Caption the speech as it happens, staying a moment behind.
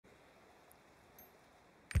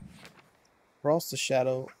Across the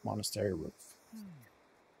shadow monastery roof.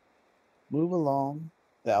 Move along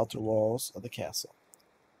the outer walls of the castle.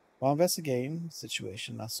 While investigating the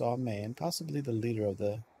situation, I saw a man, possibly the leader of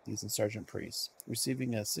these insurgent priests,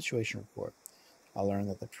 receiving a situation report. I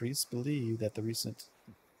learned that the priests believe that the recent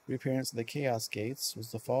reappearance of the Chaos Gates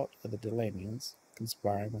was the fault of the Delanians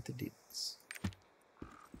conspiring with the demons.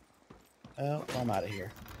 Well, I'm out of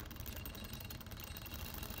here.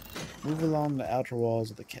 Move along the outer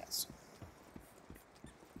walls of the castle.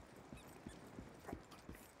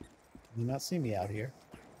 Do not see me out here.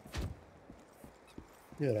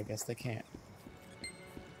 Good, I guess they can't.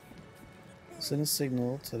 Send a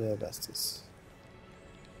signal to the Vestas.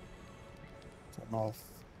 Turn off.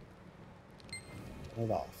 Turn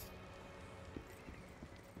it off.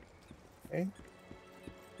 Okay.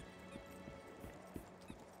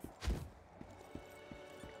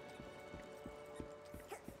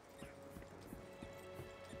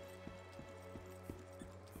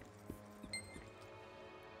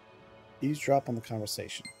 Eavesdrop on the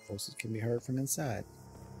conversation. Voices can be heard from inside.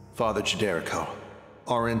 Father Jaderico,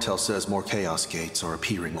 our intel says more Chaos Gates are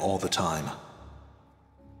appearing all the time.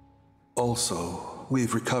 Also,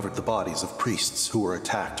 we've recovered the bodies of priests who were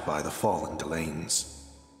attacked by the fallen Delanes.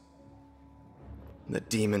 The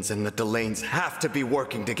demons and the Delanes have to be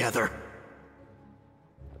working together.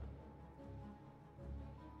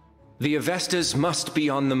 The Avestas must be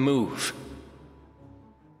on the move.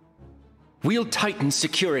 We'll tighten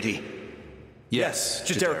security. Yes,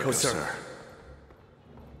 Jaderico, sir.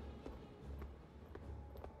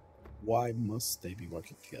 Why must they be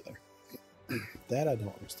working together? That I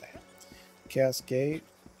don't understand. Cascade,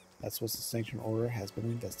 that's what the Sanctioned Order has been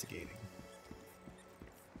investigating.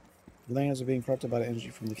 The Laners are being corrupted by the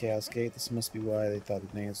energy from the Chaos Gate. This must be why they thought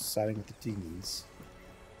the Laners were siding with the demons.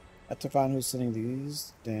 I have to find who's sending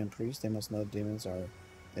these damn priests. They must know the demons are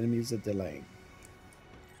enemies of Delane.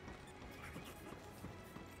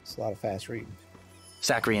 It's a lot of fast reading.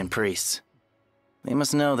 Sacrian priests. They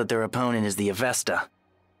must know that their opponent is the Avesta.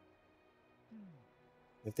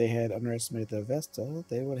 If they had underestimated the Avesta,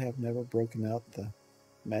 they would have never broken out the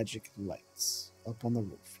magic lights up on the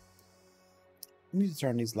roof. We need to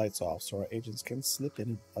turn these lights off so our agents can slip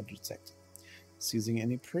in undetected, seizing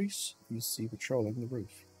any priests you see patrolling the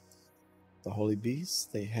roof. The holy beasts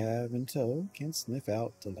they have in tow can sniff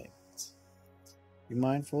out the lanes. Be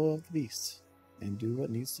mindful of the beast and do what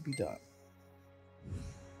needs to be done.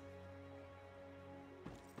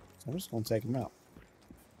 So I'm just going to take him out.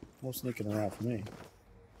 No sneaking around for me.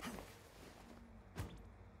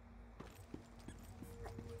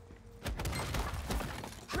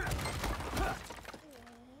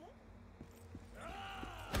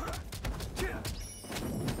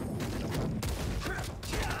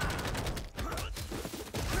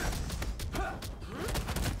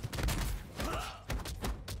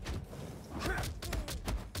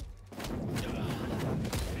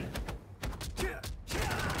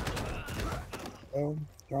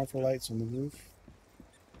 Turn off the lights on the roof.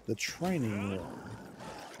 The training room.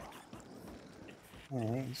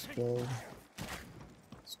 Alright, let's go.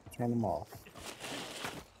 Let's turn them off.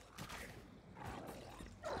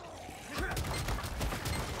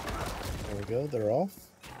 There we go, they're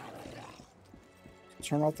off.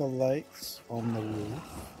 Turn off the lights on the roof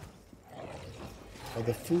of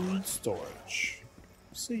the food storage.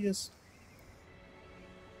 See us.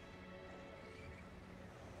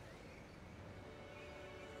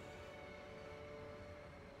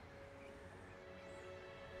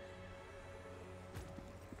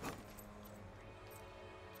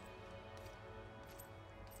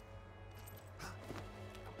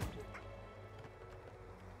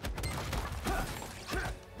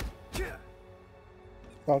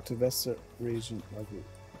 Talk to Vesta Regent Margaret.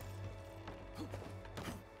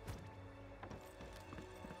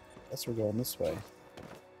 Guess we're going this way.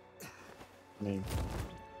 I mean,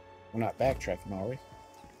 we're not backtracking, are we?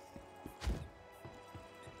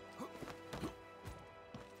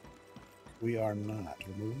 We are not.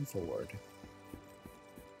 We're moving forward.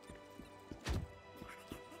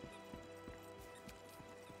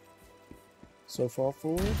 So far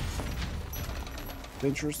forward.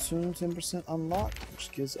 Adventurous Tune 10% unlocked,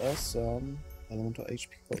 which gives us some elemental HP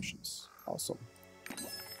potions. Awesome.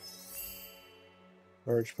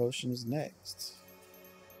 Urge potions next.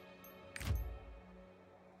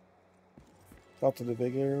 Talk to the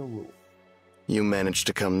bigger rule. You managed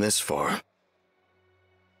to come this far. I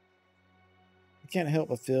can't help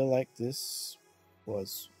but feel like this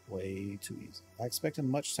was way too easy. I expected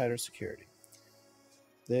much tighter security.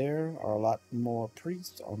 There are a lot more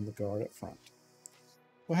priests on the guard up front.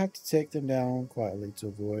 We'll have to take them down quietly to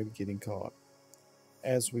avoid getting caught.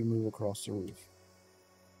 as we move across the roof.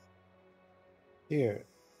 Here,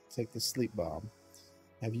 take the sleep bomb.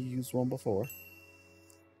 Have you used one before?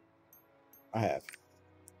 I have.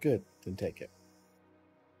 Good, then take it.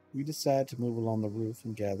 We decide to move along the roof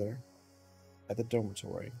and gather at the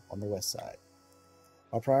dormitory on the west side.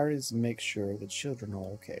 Our priority is to make sure the children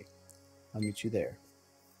are okay. I'll meet you there.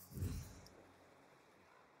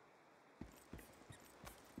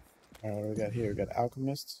 Alright, what do we got here? We got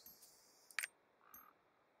Alchemist.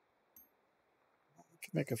 We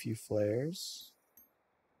can make a few flares.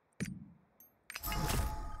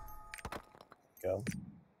 Go.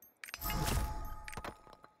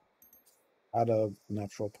 Out of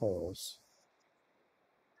natural pearls.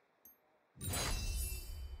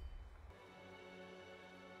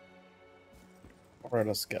 Alright,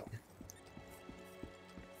 let's go.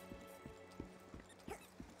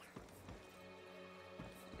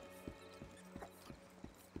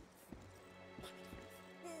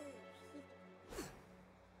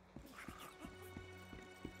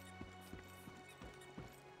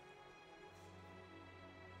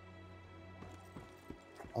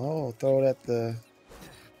 Oh, throw it at the...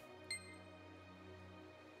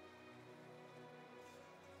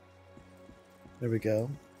 There we go.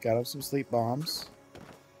 Got up some sleep bombs.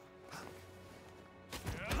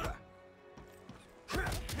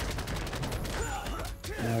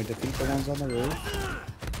 Now we defeat the ones on the roof.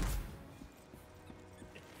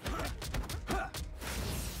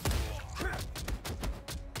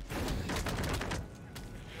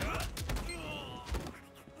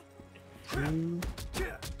 Two.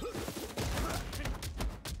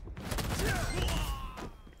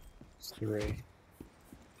 Three.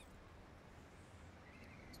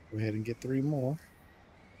 Go ahead and get 3 more.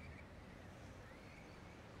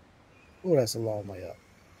 Oh, that's a long way up.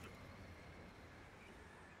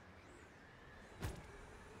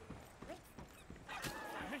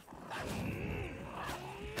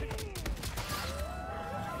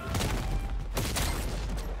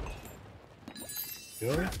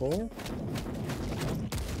 Go 4.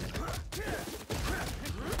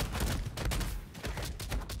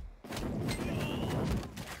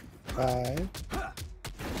 Five.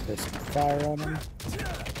 There's some fire on them.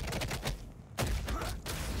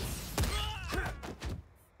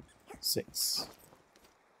 6.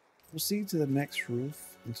 Proceed to the next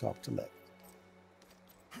roof and talk to Lev.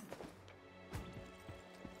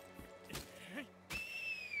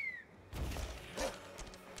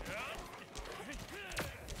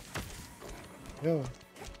 Go.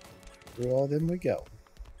 Through all them we go.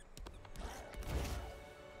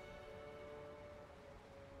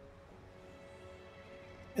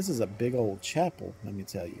 This is a big old chapel, let me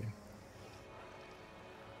tell you.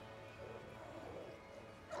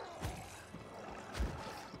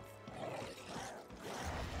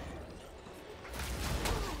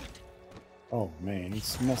 Oh man,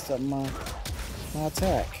 he's messed up my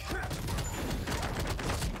attack.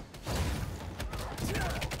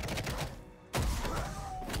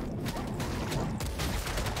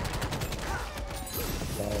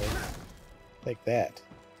 So, take that.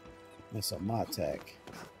 Mess up my attack.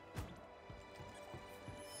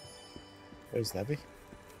 Where's Levy?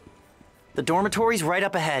 The dormitory's right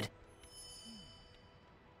up ahead.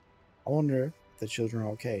 I wonder if the children are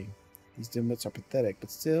okay. These dimwits are pathetic,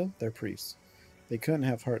 but still, they're priests. They couldn't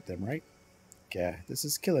have hurt them, right? Yeah, this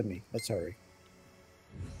is killing me. Let's hurry.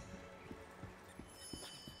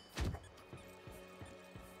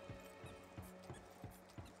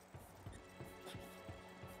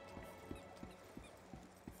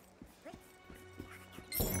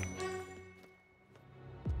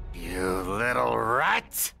 You little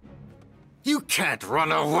rat! You can't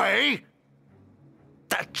run away!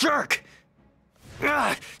 That jerk!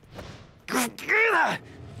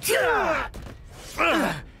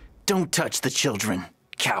 Don't touch the children,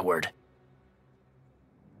 coward.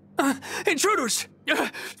 Intruders!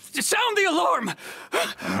 Sound the alarm!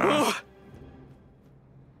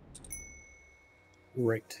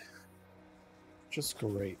 Great. Just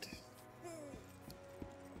great.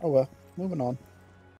 Oh well, moving on.